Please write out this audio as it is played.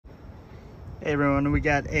Hey everyone, we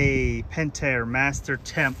got a Pentair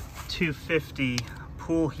MasterTemp 250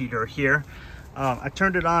 pool heater here. I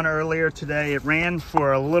turned it on earlier today. It ran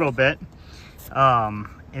for a little bit, and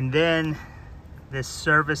then this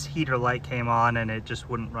service heater light came on and it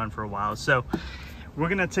just wouldn't run for a while. So we're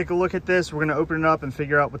gonna take a look at this. We're gonna open it up and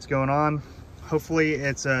figure out what's going on. Hopefully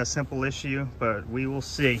it's a simple issue, but we will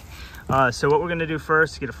see. So what we're gonna do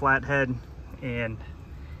first is get a flathead and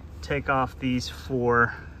take off these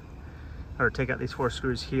take out these 4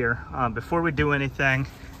 screws here. Before we do anything,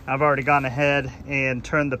 I've already gone ahead and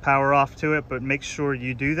turned the power off to it, but make sure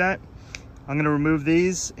you do that. I'm gonna remove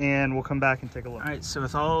these and we'll come back and take a look. All right, so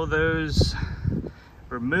with all those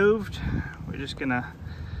removed, we're just gonna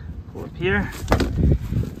pull up here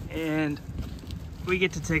and we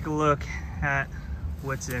get to take a look at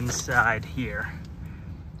what's inside here.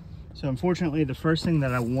 So unfortunately, the first thing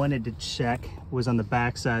that I wanted to check was on the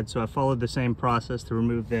back side, so I followed the same process to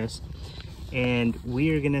remove this. And we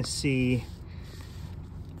are gonna see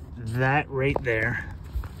that right there.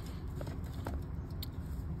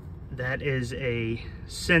 That is a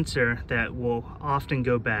sensor that will often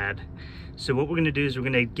go bad. So what we're gonna do is we're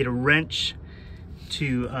gonna get a wrench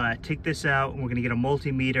to take this out, and we're gonna get a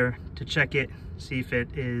multimeter to check it, see if it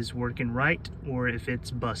is working right or if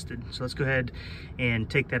it's busted. So let's go ahead and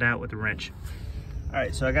take that out with a wrench. All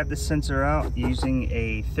right, so I got this sensor out using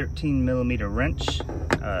a 13mm wrench.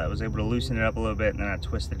 I was able to loosen it up a little bit and then I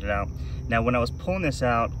twisted it out. Now, when I was pulling this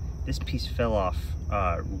out, this piece fell off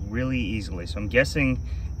really easily. So I'm guessing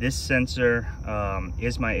this sensor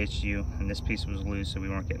is my HU and this piece was loose, so we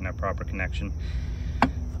weren't getting that proper connection.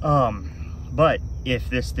 But if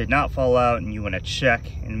this did not fall out and you want to check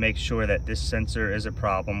and make sure that this sensor is a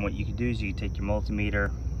problem, what you can do is you can take your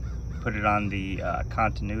multimeter, put it on the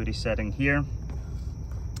continuity setting here,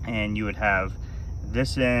 and you would have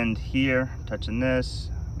this end here touching this,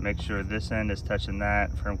 make sure this end is touching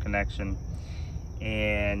that, firm connection,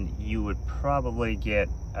 and you would probably get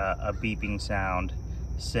a beeping sound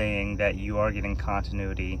saying that you are getting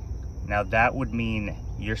continuity. Now that would mean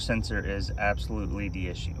your sensor is absolutely the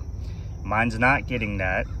issue. Mine's not getting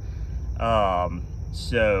that,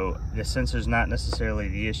 so the sensor is not necessarily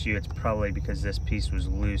the issue. It's probably because this piece was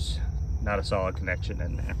loose, not a solid connection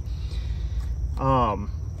in there.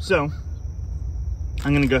 So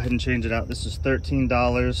I'm gonna go ahead and change it out. This is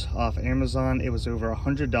 $13 off Amazon. It was over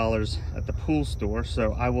 $100 at the pool store,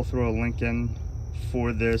 so I will throw a link in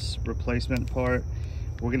for this replacement part.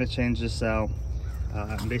 We're gonna change this out.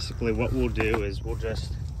 Basically what we'll do is we'll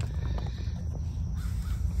just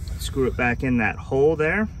screw it back in that hole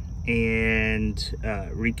there and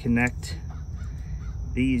reconnect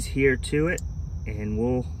these here to it, and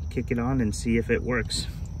we'll kick it on and see if it works.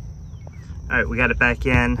 All right, we got it back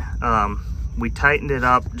in. We tightened it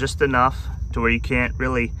up just enough to where you can't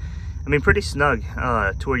really, I mean, pretty snug,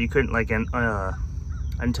 to where you couldn't like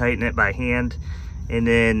untighten it by hand. And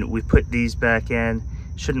then we put these back in.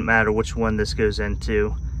 Shouldn't matter which one this goes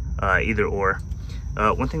into, either or.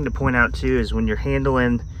 One thing to point out too is when you're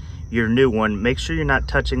handling your new one, make sure you're not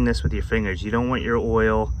touching this with your fingers. You don't want your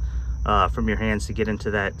oil from your hands to get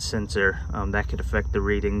into that sensor. That could affect the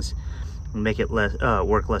readings and make it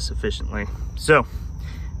work less efficiently. So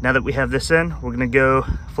now that we have this in, we're gonna go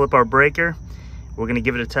flip our breaker. We're gonna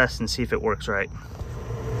give it a test and see if it works right.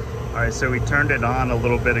 All right, so we turned it on a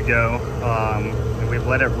little bit ago, and we've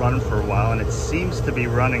let it run for a while, and it seems to be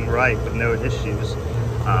running right with no issues.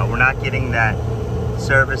 We're not getting that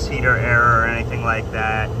service heater error or anything like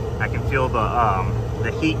that. I can feel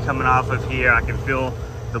the heat coming off of here. I can feel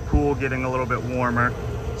the pool getting a little bit warmer.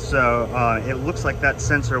 So it looks like that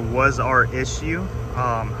sensor was our issue.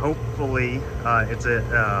 Hopefully it's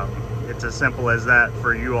as simple as that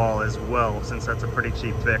for you all as well, since that's a pretty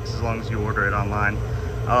cheap fix as long as you order it online.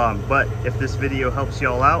 But if this video helps you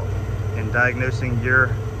all out in diagnosing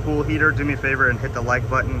your pool heater, do me a favor and hit the like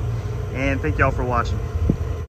button, and thank y'all for watching.